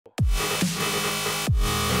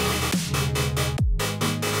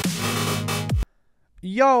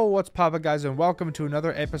Yo, what's poppin', guys, and welcome to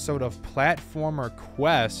another episode of Platformer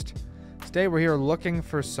Quest. Today we're here looking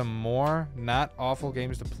for some more not awful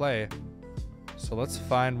games to play. So let's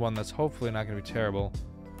find one that's hopefully not going to be terrible.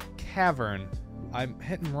 Cavern. I'm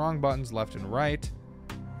hitting wrong buttons left and right.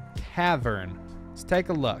 Cavern. Let's take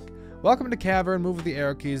a look. Welcome to Cavern. Move with the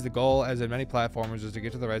arrow keys. The goal, as in many platformers, is to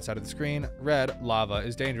get to the right side of the screen. Red, lava,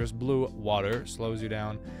 is dangerous. Blue, water, slows you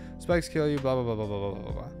down. Spikes kill you, blah, blah, blah, blah, blah,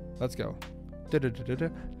 blah, blah. Let's go. I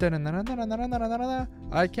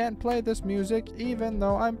can't play this music, even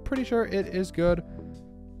though I'm pretty sure it is good.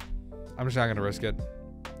 I'm just not gonna risk it.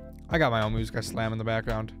 I got my own music I slam in the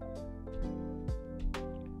background.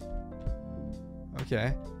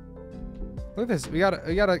 Okay. Look at this. We got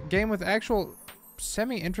a game with actual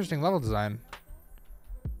semi-interesting level design.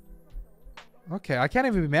 Okay, I can't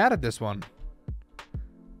even be mad at this one.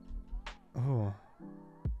 Oh.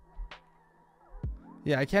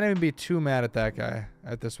 Yeah, I can't even be too mad at that guy,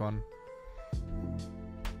 at this one.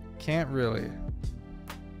 Can't really.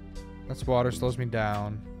 That's water, slows me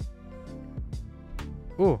down.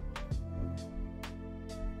 Ooh.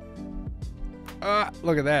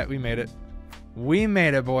 Look at that, we made it. We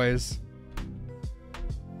made it, boys.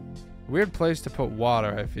 Weird place to put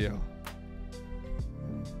water, I feel.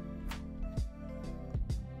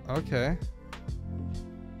 Okay.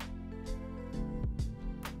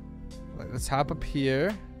 Let's hop up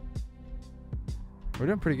here. We're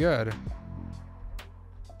doing pretty good.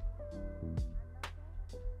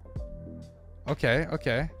 Okay,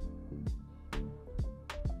 okay.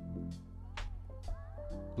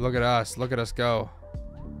 Look at us. Look at us go.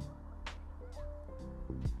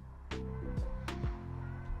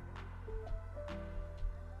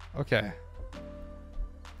 Okay.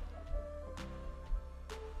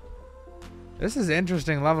 This is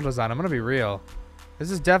interesting level design. I'm gonna be real. This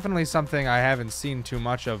is definitely something I haven't seen too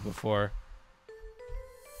much of before.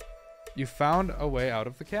 You found a way out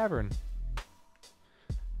of the cavern.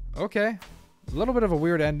 Okay. A little bit of a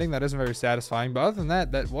weird ending that isn't very satisfying, but other than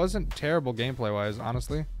that, that wasn't terrible gameplay-wise,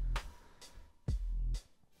 honestly.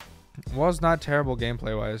 It was not terrible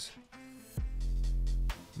gameplay-wise.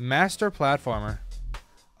 Master platformer.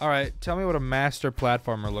 Alright, tell me what a master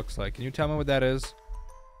platformer looks like. Can you tell me what that is?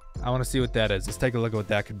 I want to see what that is. Let's take a look at what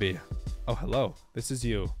that could be. Oh, hello. This is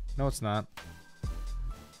you. No, it's not.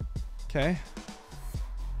 Okay.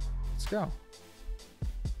 Let's go.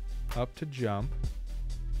 Up to jump.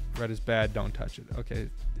 Red is bad. Don't touch it. Okay.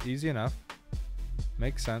 Easy enough.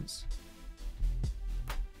 Makes sense.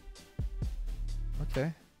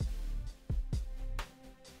 Okay.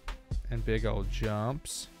 And big old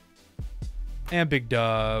jumps. And big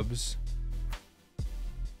dubs.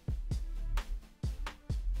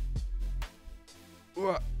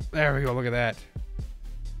 There we go. Look at that.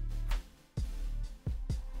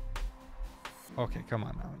 Okay, come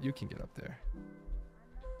on now. You can get up there.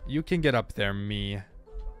 You can get up there, me.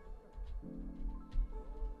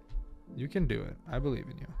 You can do it. I believe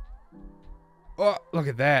in you. Oh, look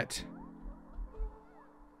at that.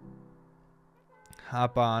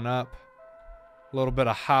 Hop on up. A little bit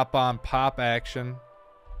of hop on pop action.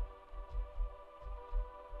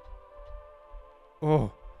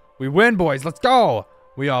 Oh, we win, boys. Let's go.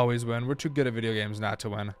 We always win. We're too good at video games not to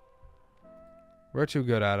win. We're too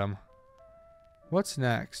good at them. What's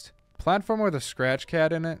next? Platform with a scratch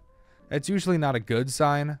cat in it. It's usually not a good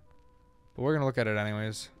sign, but we're going to look at it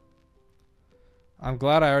anyways. I'm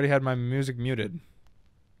glad I already had my music muted.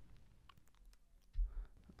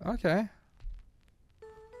 Okay.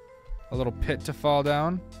 A little pit to fall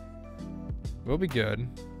down. We'll be good.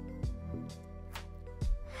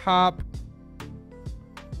 Hop.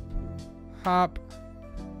 Hop.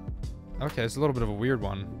 Okay, it's a little bit of a weird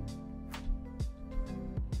one.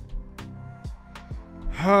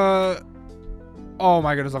 Oh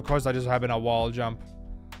my goodness, of course I just happened a wall jump.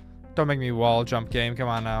 Don't make me wall jump, game. Come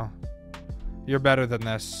on now. You're better than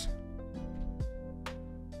this.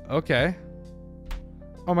 Okay.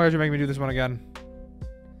 Oh my god, you're making me do this one again.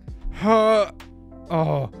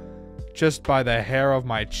 Oh. Just by the hair of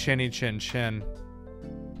my chinny chin chin.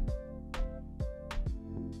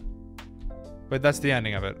 But that's the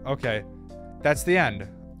ending of it. Okay. That's the end.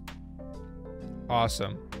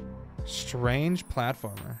 Awesome. Strange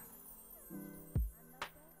platformer.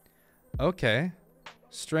 Okay.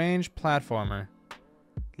 Strange platformer.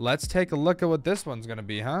 Let's take a look at what this one's gonna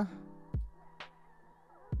be, huh?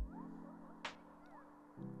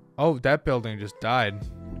 Oh, that building just died.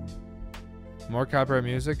 More copyright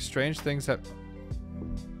music. Strange things that...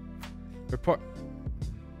 Report...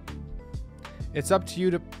 It's up to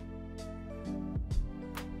you to...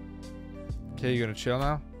 Okay, you gonna chill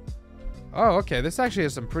now? Oh, okay. This actually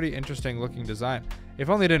has some pretty interesting looking design. If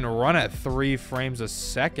only it didn't run at 3 frames a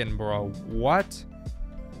second, bro. What?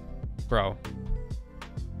 Bro.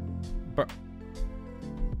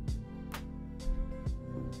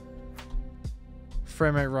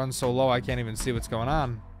 Frame rate runs so low I can't even see what's going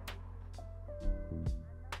on.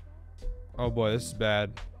 Oh boy, this is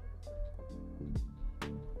bad.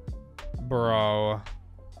 Bro.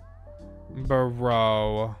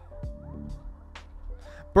 Bro.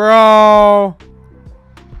 Bro!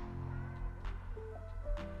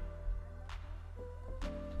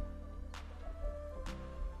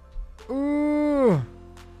 Ooh!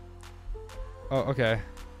 Oh, okay.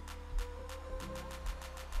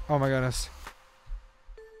 Oh my goodness.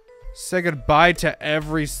 Say goodbye to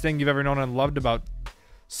everything you've ever known and loved about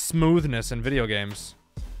smoothness in video games.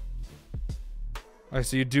 Okay,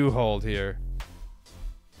 so you do hold here.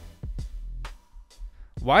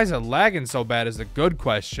 Why is it lagging so bad is the good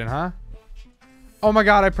question, huh? Oh my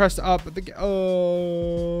god, I pressed up at the...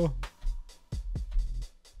 Oh.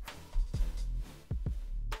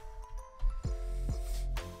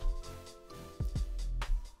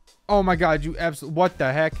 Oh my god, you absolutely... What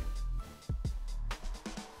the heck?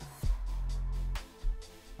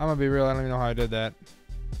 I'm gonna be real, I don't even know how I did that.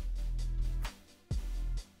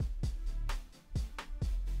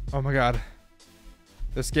 Oh my god.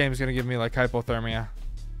 This game's gonna give me like hypothermia.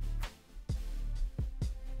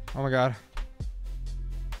 Oh my god.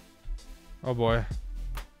 Oh boy.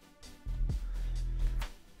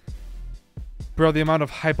 Bro, the amount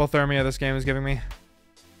of hypothermia this game is giving me.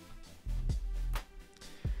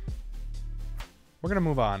 We're gonna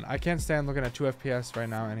move on. I can't stand looking at 2 FPS right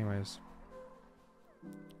now anyways.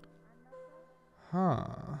 Huh.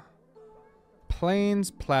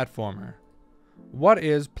 Plains platformer. What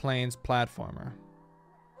is Plains platformer?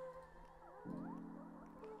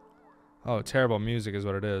 Oh, terrible music is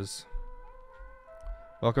what it is.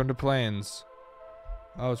 Welcome to Plains.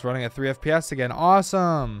 Oh, it's running at 3 FPS again.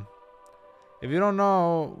 Awesome! If you don't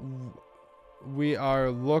know, we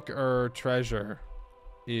are look treasure.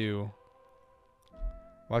 Ew.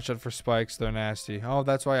 Watch out for spikes, they're nasty. Oh,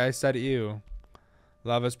 that's why I said ew.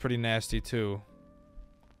 Lava's pretty nasty too.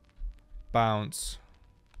 Bounce.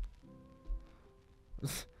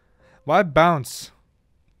 Why bounce?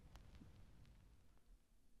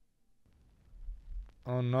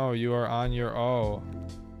 Oh no, you are on your O.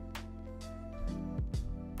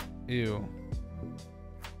 Ew.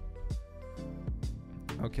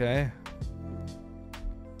 Okay.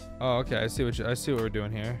 Oh, okay. I see what we're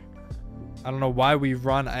doing here. I don't know why we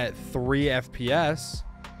run at 3 FPS.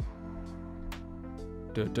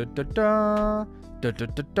 Da da da da da da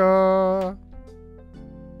da da.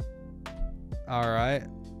 All right.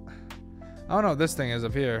 I don't know what this thing is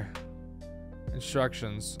up here.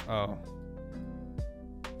 Instructions. Oh.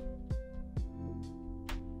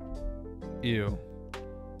 Ew.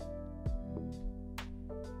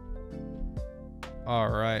 All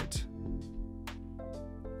right.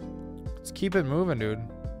 Let's keep it moving, dude.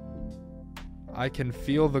 I can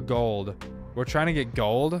feel the gold. We're trying to get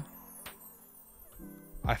gold.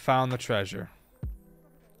 I found the treasure.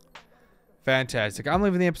 Fantastic. I'm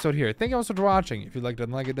leaving the episode here. Thank you all so much for watching. If you liked it,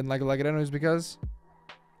 didn't like it anyways, because...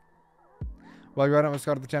 Well, you're right, I'm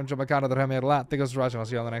Scott at the channel. Jump my content that helped me out a lot. Thank you all so much for watching. I'll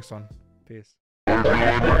see you on the next one. Peace.